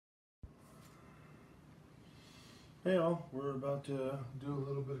Hey all, we're about to do a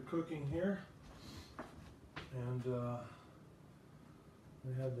little bit of cooking here, and I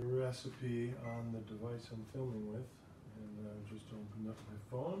had the recipe on the device I'm filming with, and I just opened up my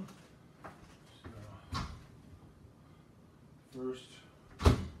phone. So, first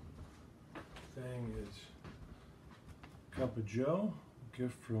thing is a cup of joe, a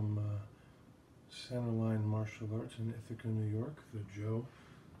gift from Centerline Martial Arts in Ithaca, New York. The joe.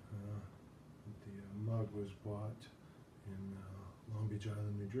 The mug was bought in Long Beach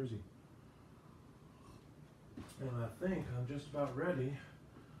Island, New Jersey. And I think I'm just about ready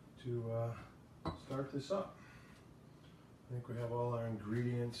to start this up. I think we have all our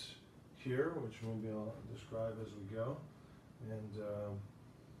ingredients here, which maybe I'll describe as we go. And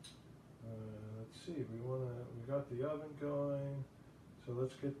let's see, we got the oven going. So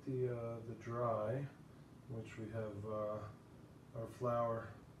let's get the dry, which we have our flour,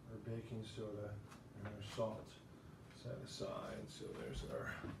 our baking soda, and our salt set aside. So there's our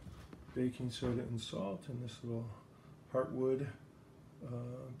baking soda and salt, and this little heartwood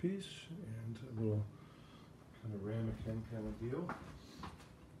piece, and a little kind of ramekin kind of deal.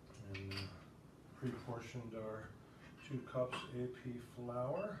 And pre-portioned our 2 cups AP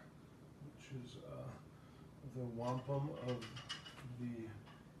flour, which is the wampum of the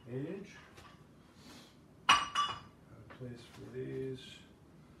age. Got a place for these.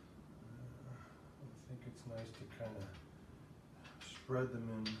 I think it's nice to kind of spread them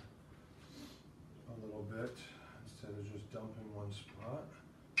in a little bit instead of just dumping one spot.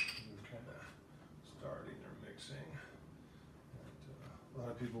 And kind of starting or mixing. And, a lot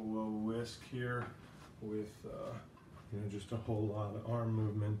of people will whisk here with just a whole lot of arm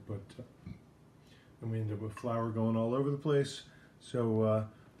movement, but and we end up with flour going all over the place. So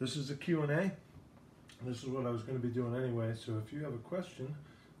this is a Q&A. This is what I was going to be doing anyway. So if you have a question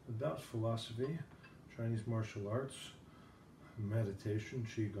about philosophy, Chinese martial arts, meditation,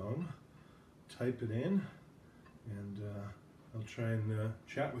 Qigong, type it in, and I'll try and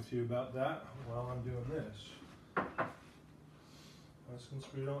chat with you about that while I'm doing this. Since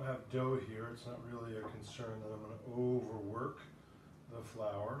we don't have dough here, it's not really a concern that I'm going to overwork the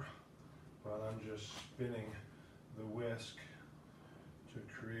flour, but I'm just spinning the whisk to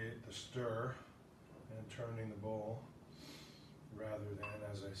create the stir and turning the bowl, rather than,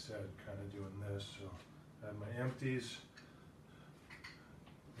 as I said, kind of doing this. So I have my empties,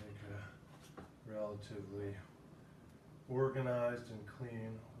 make a relatively organized and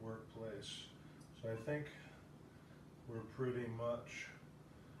clean workplace. So I think we're pretty much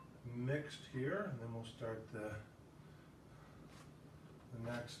mixed here, and then we'll start the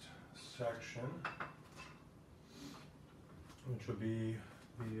next section, which will be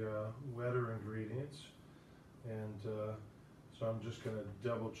the wetter ingredients. And so I'm just going to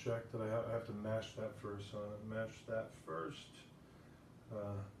double check that I have to mash that first. So I'm going to mash that first.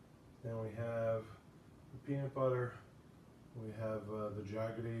 Then we have the peanut butter, we have the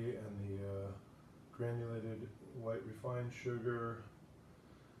jaggery and the granulated white refined sugar.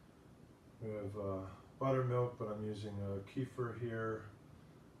 We have buttermilk, but I'm using kefir here,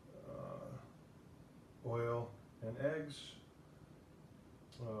 oil and eggs.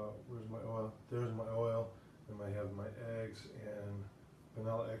 Where's my oil? There's my oil, and I have my eggs and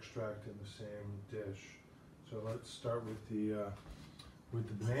vanilla extract in the same dish. So let's start with the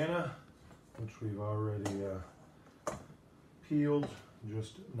banana, which we've already peeled,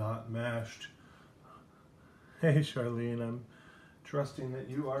 just not mashed. Hey Charlene, I'm trusting that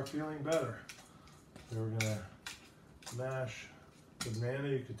you are feeling better. So we're gonna mash the banana.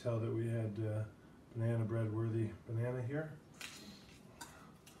 You could tell that we had banana bread worthy banana here.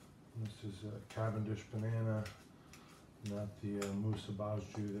 This is a Cavendish banana, not the Musa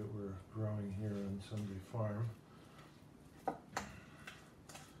Bajju that we're growing here on Sunday Farm. So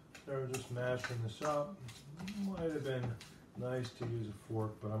we're just mashing this up. Might have been nice to use a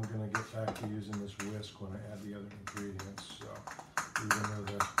fork, but I'm going to get back to using this whisk when I add the other ingredients. So even though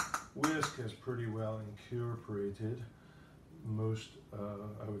the whisk is pretty well incorporated, most,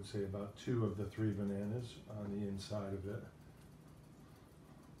 I would say about 2 of the 3 bananas on the inside of it,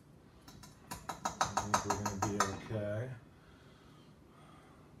 I think we're going to be okay.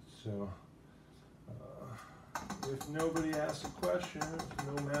 So if nobody asks a question, it's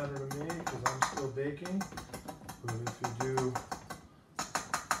no matter to me because I'm still baking. But if you do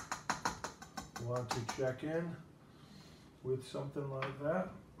want to check in with something like that,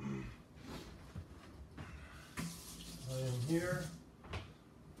 I am here.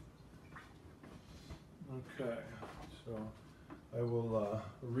 Okay, so I will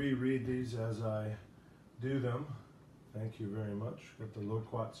reread these as I do them. Thank you very much. Got the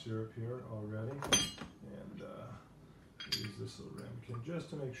loquat syrup here already, and use this little ramekin just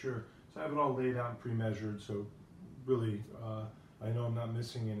to make sure. So I have it all laid out and pre-measured, so really I know I'm not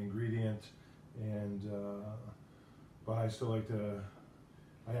missing an ingredient, and but I still like to,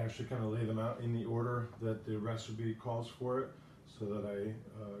 I actually kind of lay them out in the order that the recipe calls for it, so that I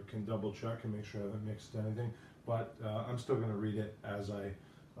can double check and make sure I haven't mixed anything. But I'm still going to read it as I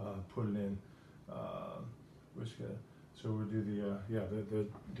put it in. So we'll do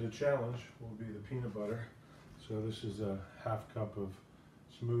the challenge will be the peanut butter. So this is a half cup of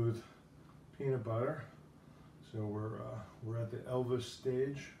smooth peanut butter. So we're at the Elvis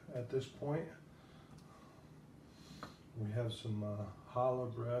stage at this point. We have some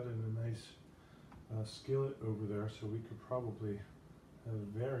challah bread and a nice skillet over there, so we could probably have a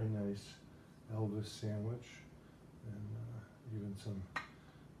very nice Elvis sandwich, and even some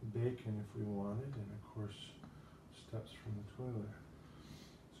bacon if we wanted, and of course steps from the toilet.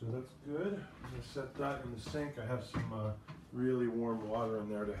 So that's good. I'm going to set that in the sink. I have some really warm water in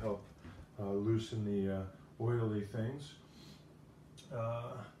there to help loosen the oily things.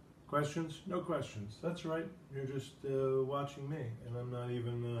 Questions? No questions. That's right. You're just watching me, and I'm not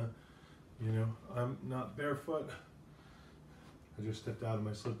even, you know, I'm not barefoot. I just stepped out of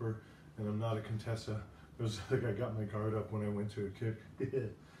my slipper, and I'm not a Contessa. It was like I got my guard up when I went to a kick.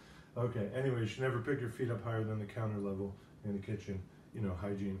 Okay, anyway, you should never pick your feet up higher than the counter level in the kitchen. You know,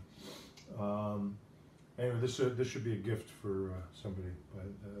 hygiene. Anyway, this should be a gift for somebody, by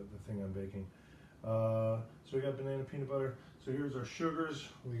the thing I'm baking. So we got banana peanut butter. So here's our sugars.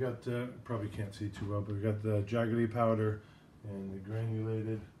 We got, probably can't see too well, but we got the jaggery powder and the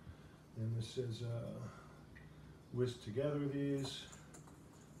granulated. And this is whisk together these.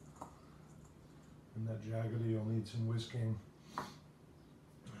 And that jaggery will need some whisking.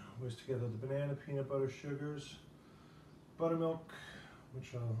 Whisk together the banana, peanut butter, sugars, buttermilk,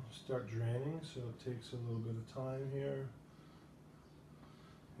 which I'll start draining, so it takes a little bit of time here.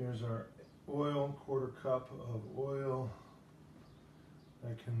 Here's our oil, 1/4 cup of oil.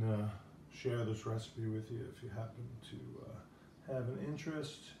 I can share this recipe with you if you happen to have an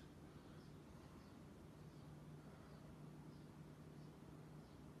interest.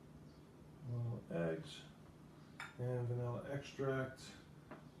 Little eggs and vanilla extract.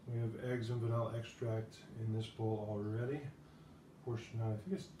 We have eggs and vanilla extract in this bowl already. Portion out, I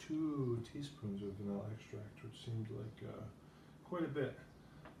think it's 2 teaspoons of vanilla extract, which seemed like quite a bit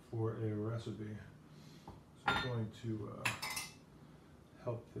for a recipe. So I'm going to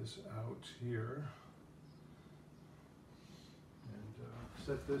help this out here. And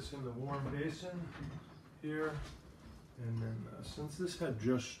set this in the warm basin here. And then since this had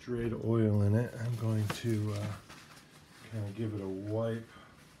just straight oil in it, I'm going to kind of give it a wipe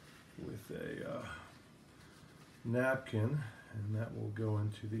with a napkin, and that will go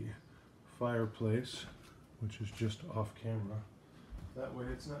into the fireplace, which is just off camera. That way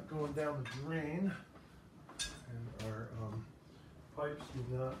it's not going down the drain, and our pipes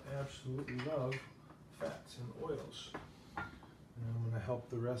do not absolutely love fats and oils. And I'm going to help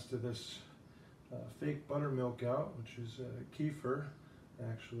the rest of this fake buttermilk out, which is kefir,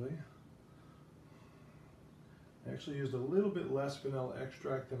 actually. I actually used a little bit less vanilla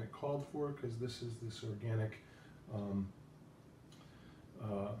extract than it called for, because this is this organic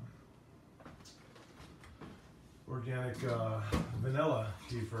vanilla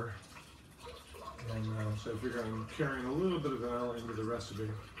kefir. And so I figure I'm carrying a little bit of vanilla into the recipe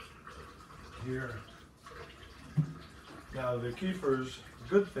here. Now the kefir's a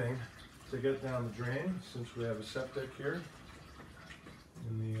good thing to get down the drain, since we have a septic here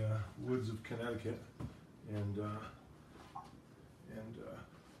in the woods of Connecticut. And this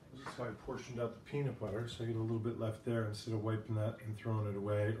is how I portioned out the peanut butter, so I get a little bit left there. Instead of wiping that and throwing it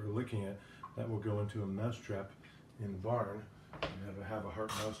away or licking it, that will go into a mousetrap in the barn. I have a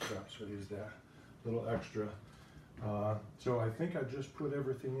heart mousetrap, so I use that little extra. So I think I just put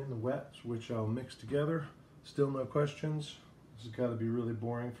everything in the wet, which I'll mix together. Still no questions. This has got to be really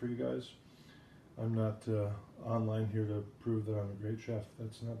boring for you guys. I'm not online here to prove that I'm a great chef.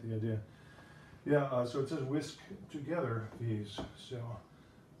 That's not the idea. Yeah, so it says whisk together these. So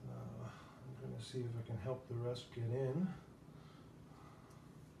I'm going to see if I can help the rest get in.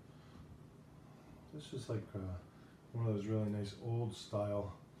 This is like one of those really nice old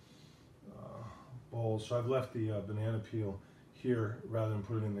style bowls. So I've left the banana peel here rather than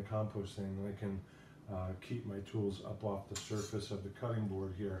put it in the composting, and I can keep my tools up off the surface of the cutting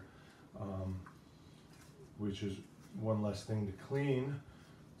board here, which is one less thing to clean.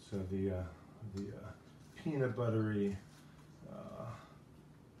 So the peanut buttery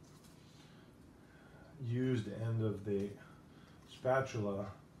used end of the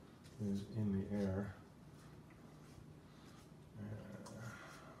spatula is in the air.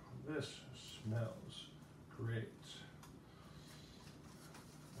 this smells great.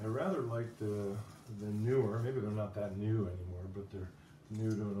 I rather like the newer, maybe they're not that new anymore, but they're new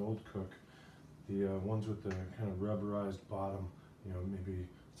to an old cook. The ones with the kind of rubberized bottom, you know, maybe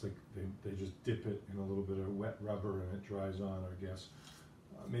it's like they just dip it in a little bit of wet rubber and it dries on, I guess.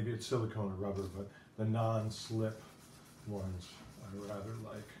 Maybe it's silicone or rubber, but the non-slip ones I rather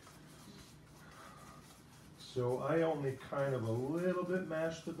like. So I only kind of a little bit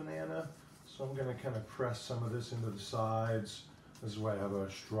mashed the banana, so I'm going to kind of press some of this into the sides. This is why I have a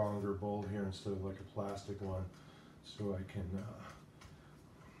stronger bowl here instead of like a plastic one, so I can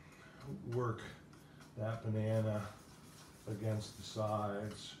work that banana against the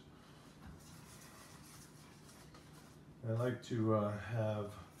sides. I like to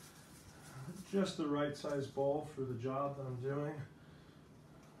have just the right size bowl for the job that I'm doing.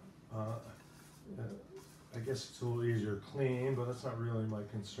 I guess it's a little easier to clean, but that's not really my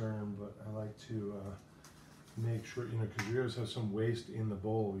concern. But I like to make sure, you know, because you always have some waste in the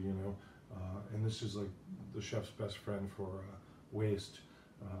bowl, you know, and this is like the chef's best friend for waste.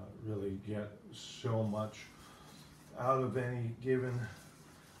 Really get so much out of any given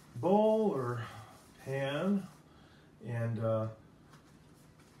bowl or pan, and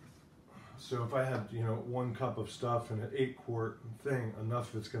so if I had, you know, 1 cup of stuff in an 8-quart thing,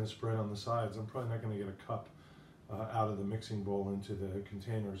 enough of it's going to spread on the sides. I'm probably not going to get a cup out of the mixing bowl into the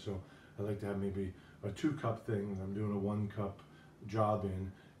container, so I like to have maybe a 2-cup thing that I'm doing a 1-cup job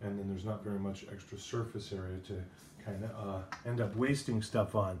in, and then there's not very much extra surface area to kind of end up wasting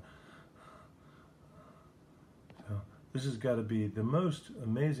stuff on. So this has got to be the most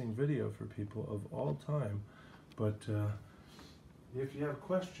amazing video for people of all time, but if you have a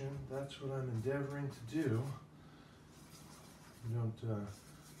question, that's what I'm endeavoring to do. You don't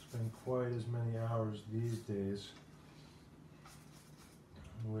spend quite as many hours these days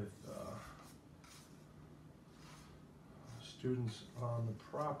with students on the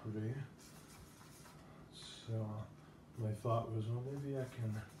property. So my thought was, well, maybe I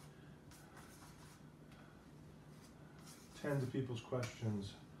can tend to people's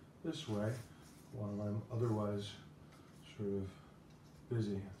questions this way while I'm otherwise sort of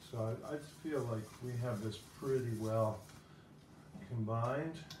busy. So I feel like we have this pretty well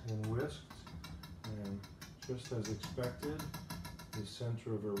combined and whisked, and just as expected, the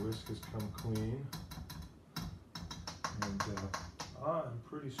center of our whisk has come clean, and I'm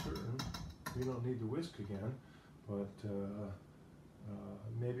pretty certain we don't need the whisk again, but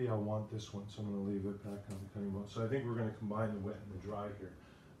maybe I'll want this one, so I'm going to leave it back on the cutting board. So I think we're going to combine the wet and the dry here.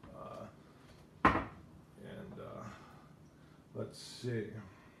 Let's see.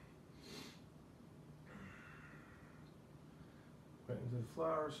 Wet into the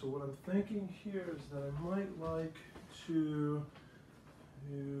flour. So what I'm thinking here is that I might like to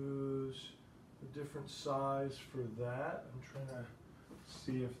use a different size for that. I'm trying to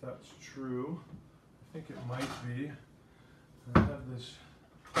see if that's true. I think it might be. I have this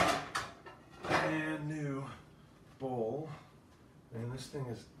brand new bowl, and this thing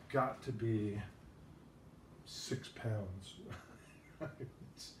has got to be 6 pounds.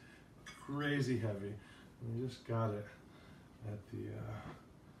 It's crazy heavy. We just got it at the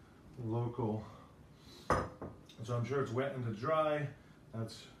local, so I'm sure it's wet and dry.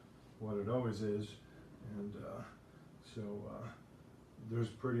 That's what it always is, and so there's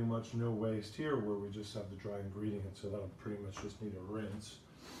pretty much no waste here where we just have the dry ingredient, so that'll pretty much just need a rinse.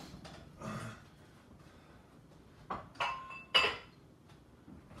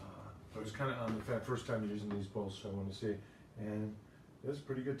 I was kind of on the first time using these bowls, so I want to see, and it's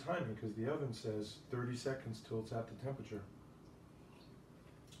pretty good timing because the oven says 30 seconds till it's at the temperature.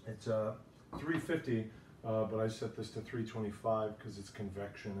 It's 350, but I set this to 325 because it's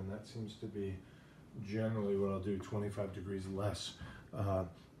convection, and that seems to be generally what I'll do, 25 degrees less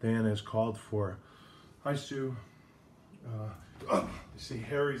than is called for. Hi, Sue. I see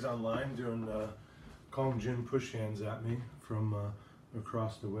Harry's online doing Kong Jin push hands at me from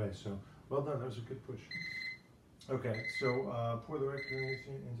across the way, so well done, that was a good push. Okay, so pour the right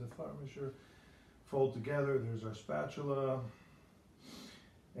ingredient into the flour mixture, fold together, there's our spatula,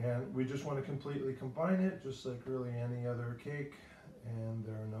 and we just want to completely combine it, just like really any other cake, and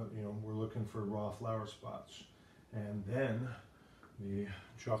there are no, you know, we're looking for raw flour spots. And then the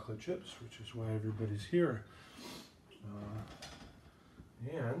chocolate chips, which is why everybody's here.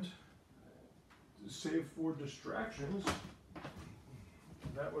 And save for distractions,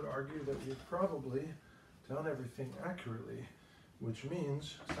 that would argue that we've probably done everything accurately, which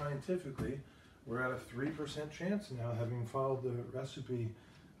means scientifically we're at a 3% chance now, having followed the recipe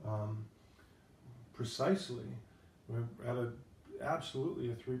precisely. We're at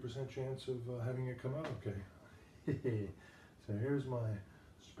absolutely a 3% chance of having it come out okay. So here's my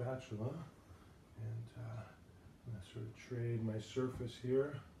spatula, and I'm going to sort of trade my surface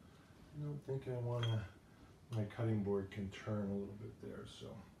here. I don't think I want to, my cutting board can turn a little bit there,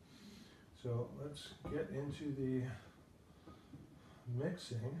 so let's get into the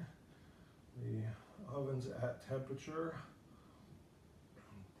mixing. The oven's at temperature.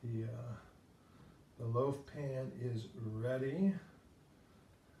 The loaf pan is ready.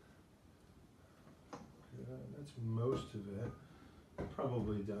 Good. That's most of it. I've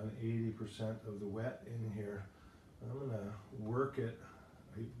probably done 80% of the wet in here. I'm going to work it.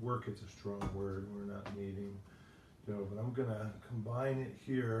 Work it's a strong word. We're not kneading dough, but I'm going to combine it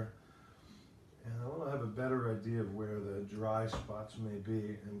here. And I want to have a better idea of where the dry spots may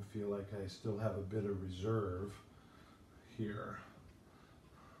be and feel like I still have a bit of reserve here.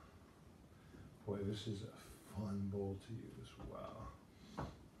 Boy, this is a fun bowl to use. Wow.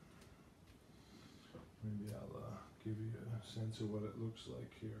 Maybe I'll give you a sense of what it looks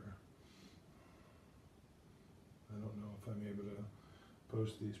like here. I don't know if I'm able to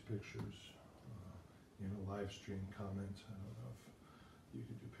post these pictures in a live stream comment. I don't know if you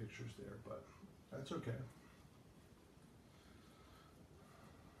could do pictures there, but that's okay.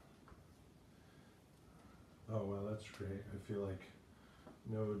 Oh, well, that's great. I feel like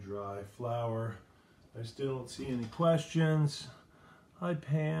no dry flour. I still don't see any questions. Hi,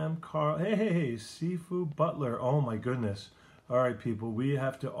 Pam, Carl. Hey, Seafood Butler. Oh, my goodness. All right, people, we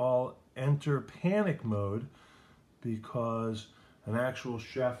have to all enter panic mode because an actual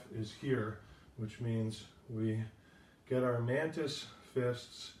chef is here, which means we get our mantis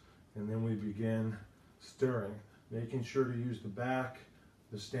fists and then we begin stirring, making sure to use the back,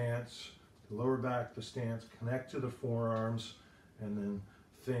 the stance, the lower back, the stance, connect to the forearms, and then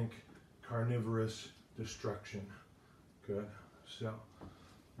think carnivorous destruction. Good. So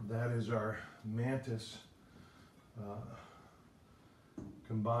that is our mantis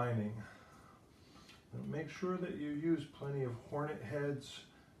combining. Now make sure that you use plenty of hornet heads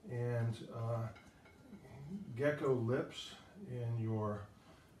and gecko lips in your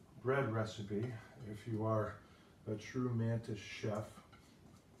bread recipe. If you are a true mantis chef,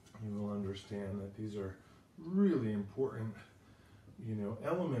 you will understand that these are really important,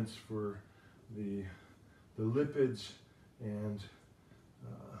 elements for the lipids and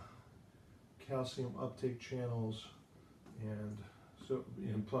calcium uptake channels, and so,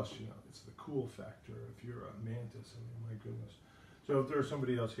 and plus, it's the cool factor if you're a mantis. I mean, my goodness. So if there's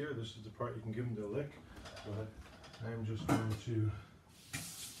somebody else here, this is the part you can give them the lick, but I'm just going to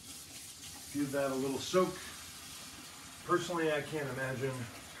give that a little soak. Personally, I can't imagine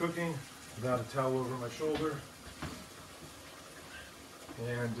cooking without a towel over my shoulder.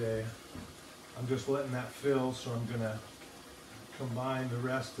 And I'm just letting that fill, so I'm gonna combine the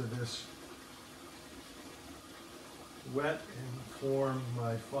rest of this wet and form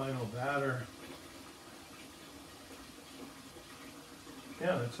my final batter.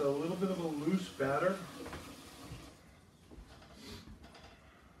 Yeah, it's a little bit of a loose batter.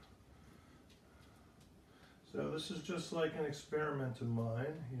 So this is just like an experiment of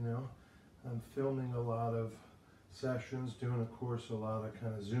mine, I'm filming a lot of sessions, doing, of course, a lot of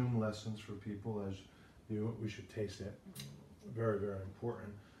kind of Zoom lessons for people as we should taste it. Very, very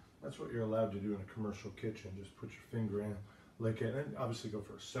important. That's what you're allowed to do in a commercial kitchen. Just put your finger in, lick it, and obviously go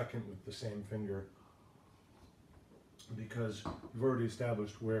for a second with the same finger, because you've already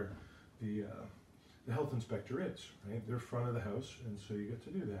established where the health inspector is, right? They're front of the house, and so you get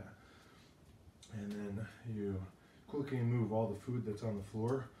to do that. And then you quickly move all the food that's on the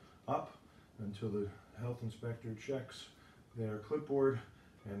floor up until the health inspector checks their clipboard,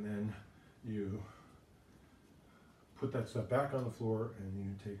 and then you put that stuff back on the floor, and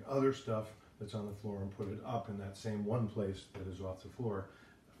you take other stuff that's on the floor and put it up in that same one place that is off the floor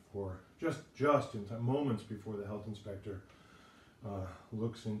for just in time, moments before the health inspector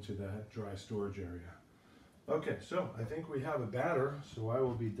looks into that dry storage area. Okay, so I think we have a batter, so I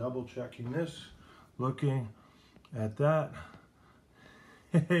will be double checking this, looking at that.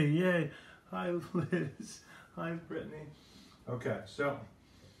 Hey, yay. Hi, Liz. Hi, Brittany. Okay, so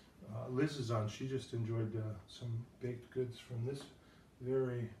Liz is on. She just enjoyed some baked goods from this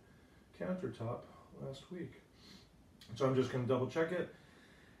very countertop last week. So I'm just going to double check it.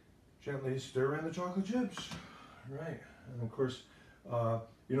 Gently stir in the chocolate chips. Right. And of course,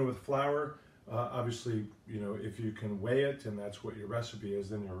 with flour, obviously, if you can weigh it and that's what your recipe is,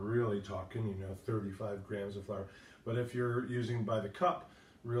 then you're really talking, 35 grams of flour. But if you're using by the cup,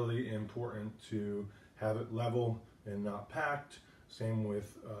 really important to have it level and not packed. Same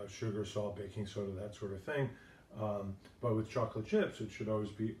with sugar, salt, baking soda, that sort of thing. But with chocolate chips, it should always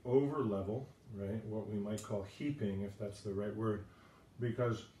be over level, right? What we might call heaping, if that's the right word,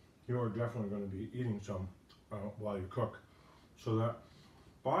 because you are definitely going to be eating some while you cook. So that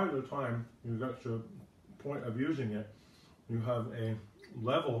by the time you get to the point of using it, you have a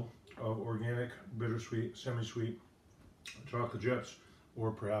level of organic, bittersweet, semi-sweet chocolate chips,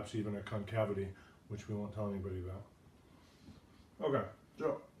 or perhaps even a concavity, which we won't tell anybody about. Okay,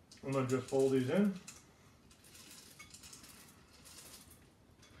 so I'm going to just fold these in.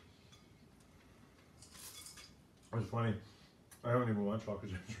 It's funny, I don't even want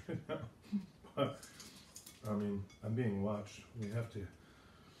chocolate chips right now, but I mean, I'm being watched. We have to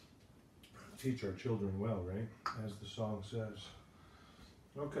teach our children well, right? As the song says.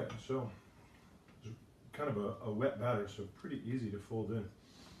 Okay, so it's kind of a wet batter, so pretty easy to fold in.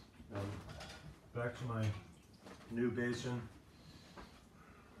 Back to my new basin,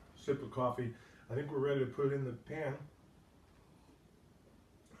 sip of coffee. I think we're ready to put it in the pan.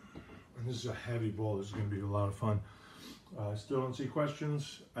 And this is a heavy bowl. This is going to be a lot of fun. Still don't see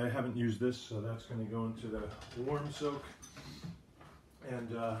questions. I haven't used this, so that's going to go into the warm soak.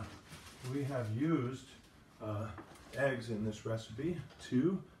 And we have used eggs in this recipe,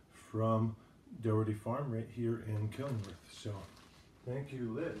 2 from Doherty Farm right here in Kilnworth. So thank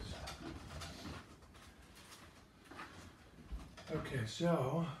you, Liz. Okay,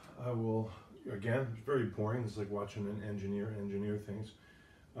 so I will, again, it's very boring. It's like watching an engineer things.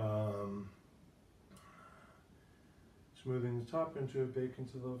 Smoothing the top into a bacon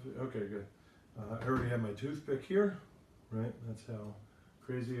to the, okay, good. I already have my toothpick here, right? That's how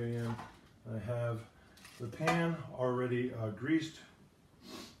crazy I am. I have the pan already greased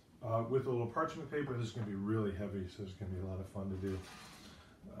with a little parchment paper. This is going to be really heavy, so it's going to be a lot of fun to do.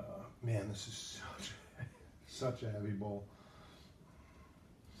 Man, this is such a heavy bowl.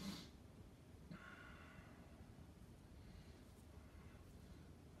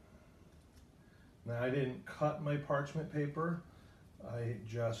 Now, I didn't cut my parchment paper. I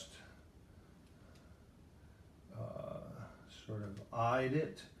just sort of eyed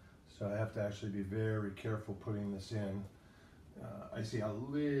it. So I have to actually be very careful putting this in. I see a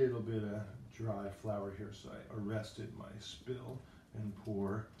little bit of dry flour here, so I arrested my spill and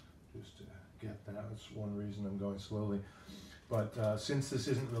pour just to get that. That's one reason I'm going slowly. But since this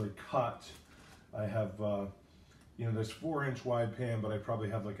isn't really cut, I have you know, this 4-inch wide pan, but I probably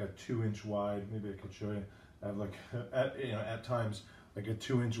have like a 2-inch wide. Maybe I could show you. I have like, at times, like a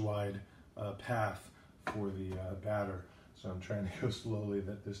 2-inch wide path for the batter. So I'm trying to go slowly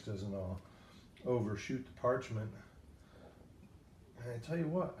that this doesn't all overshoot the parchment. And I tell you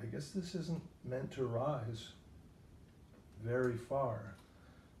what, I guess this isn't meant to rise very far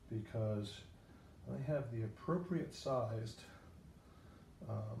because I have the appropriate sized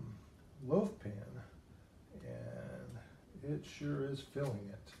loaf pan. And it sure is filling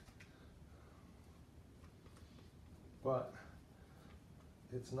it. But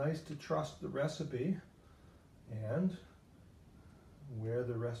it's nice to trust the recipe, and where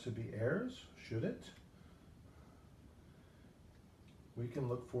the recipe errs, should it, we can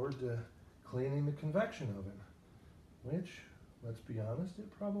look forward to cleaning the convection oven, which, let's be honest, it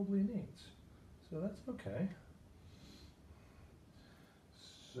probably needs. So that's okay.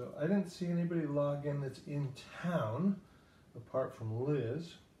 So I didn't see anybody log in that's in town, apart from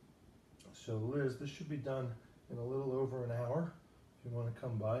Liz. So Liz, this should be done in a little over an hour. If you want to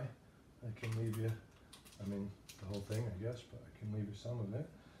come by, I can leave you, I mean, the whole thing, I guess, but I can leave you some of it.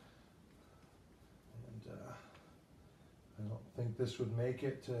 And I don't think this would make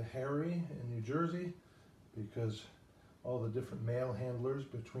it to Harry in New Jersey, because all the different mail handlers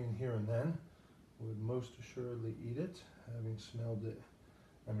between here and then would most assuredly eat it, having smelled it.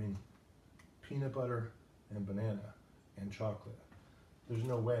 I mean, peanut butter and banana and chocolate. There's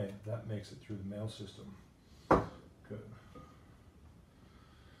no way that makes it through the mail system. Good.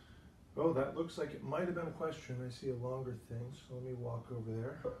 Oh, that looks like it might have been a question. I see a longer thing, so let me walk over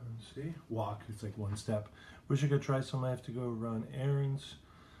there and see. Walk, it's like one step. Wish I could try some. I have to go run errands.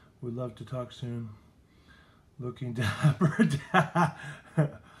 Would love to talk soon. Looking dapper.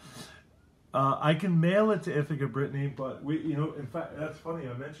 I can mail it to Ithaca, Brittany, but we, you know, in fact, that's funny.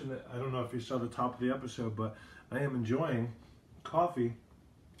 I mentioned that, I don't know if you saw the top of the episode, but I am enjoying coffee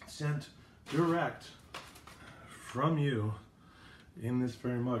sent direct from you in this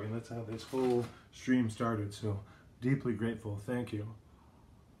very mug, and that's how this whole stream started. So deeply grateful. Thank you.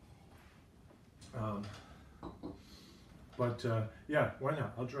 Yeah, why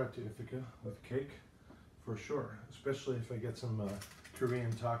not? I'll drive to Ithaca with cake for sure, especially if I get some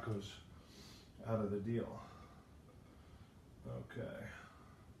Korean tacos out of the deal.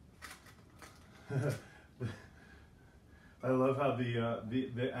 Okay. I love how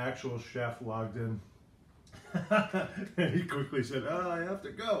the actual chef logged in. And he quickly said, "Oh, I have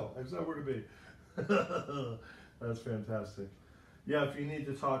to go. I have somewhere to be." That's fantastic. Yeah, if you need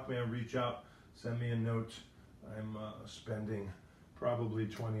to talk, man, reach out. Send me a note. I'm spending probably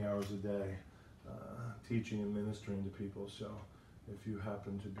 20 hours a day teaching and ministering to people. So if you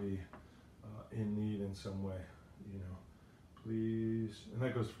happen to be in need in some way, you know, please, and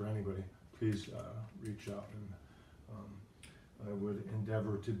that goes for anybody, please reach out, and I would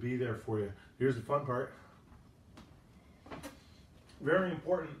endeavor to be there for you. Here's the fun part. Very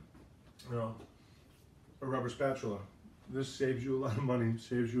important, you know, a rubber spatula. This saves you a lot of money,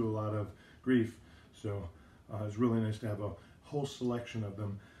 saves you a lot of grief. So it's really nice to have a whole selection of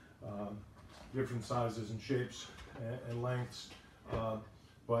them, different sizes and shapes and lengths.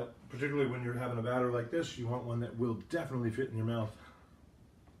 But particularly when you're having a batter like this, you want one that will definitely fit in your mouth.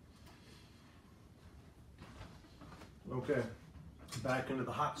 Okay, back into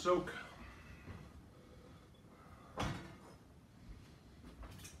the hot soak.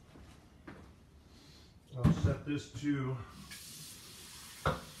 I'll set this to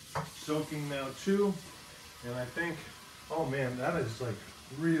soaking now too, and I think, oh man, that is like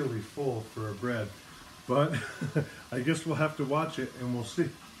really full for a bread, but I guess we'll have to watch it and we'll see.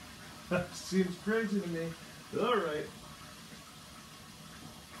 That seems crazy to me. All right.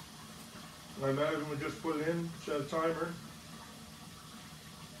 I imagine we just put it in, set a timer.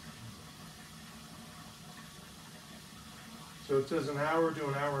 So it says an hour, do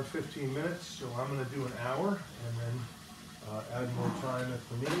an hour and 15 minutes. So I'm going to do an hour and then add more time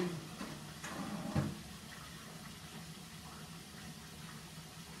if we need.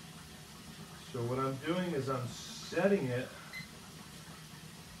 So what I'm doing is I'm setting it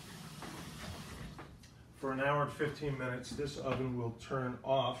for an hour and 15 minutes. This oven will turn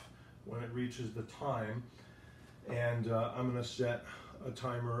off when it reaches the time. And I'm going to set a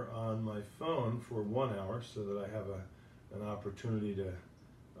timer on my phone for 1 hour so that I have an opportunity to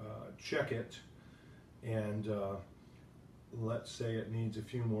check it. And let's say it needs a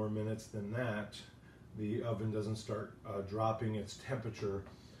few more minutes than that, the oven doesn't start dropping its temperature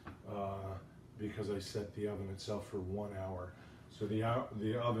because I set the oven itself for 1 hour. So the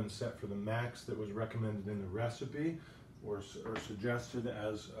oven's set for the max that was recommended in the recipe or suggested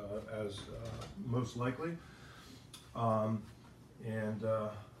as most likely.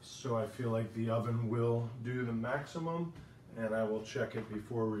 So I feel like the oven will do the maximum, and I will check it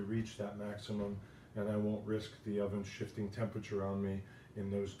before we reach that maximum, and I won't risk the oven shifting temperature on me in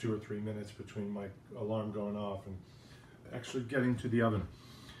those 2 or 3 minutes between my alarm going off and actually getting to the oven.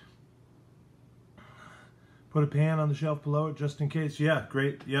 Put a pan on the shelf below it just in case. Yeah,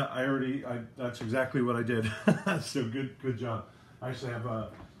 great. Yeah, that's exactly what I did. So good job. I actually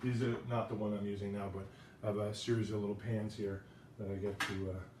have these are not the one I'm using now, but I have a series of little pans here that I get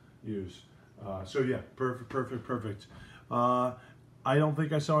to use. So yeah, perfect. I don't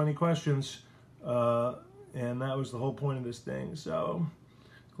think I saw any questions, and that was the whole point of this thing. So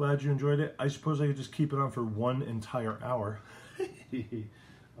glad you enjoyed it. I suppose I could just keep it on for 1 entire hour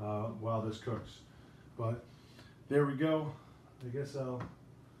while this cooks. But there we go. I guess I'll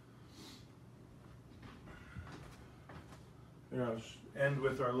end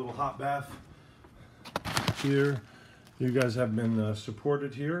with our little hot bath here. You guys have been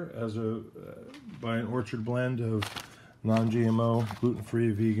supported here as by an Orchard blend of non-GMO,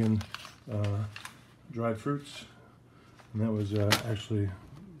 gluten-free, vegan dried fruits. And that was actually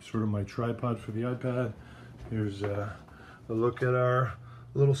sort of my tripod for the iPad. Here's a look at our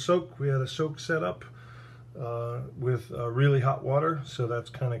little soak. We had a soak set up with really hot water, so that's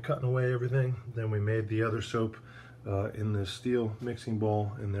kind of cutting away everything. Then we made the other soap in the steel mixing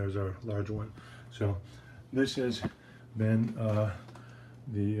bowl, and there's our larger one. So this has been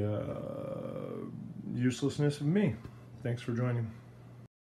the uselessness of me. Thanks for joining.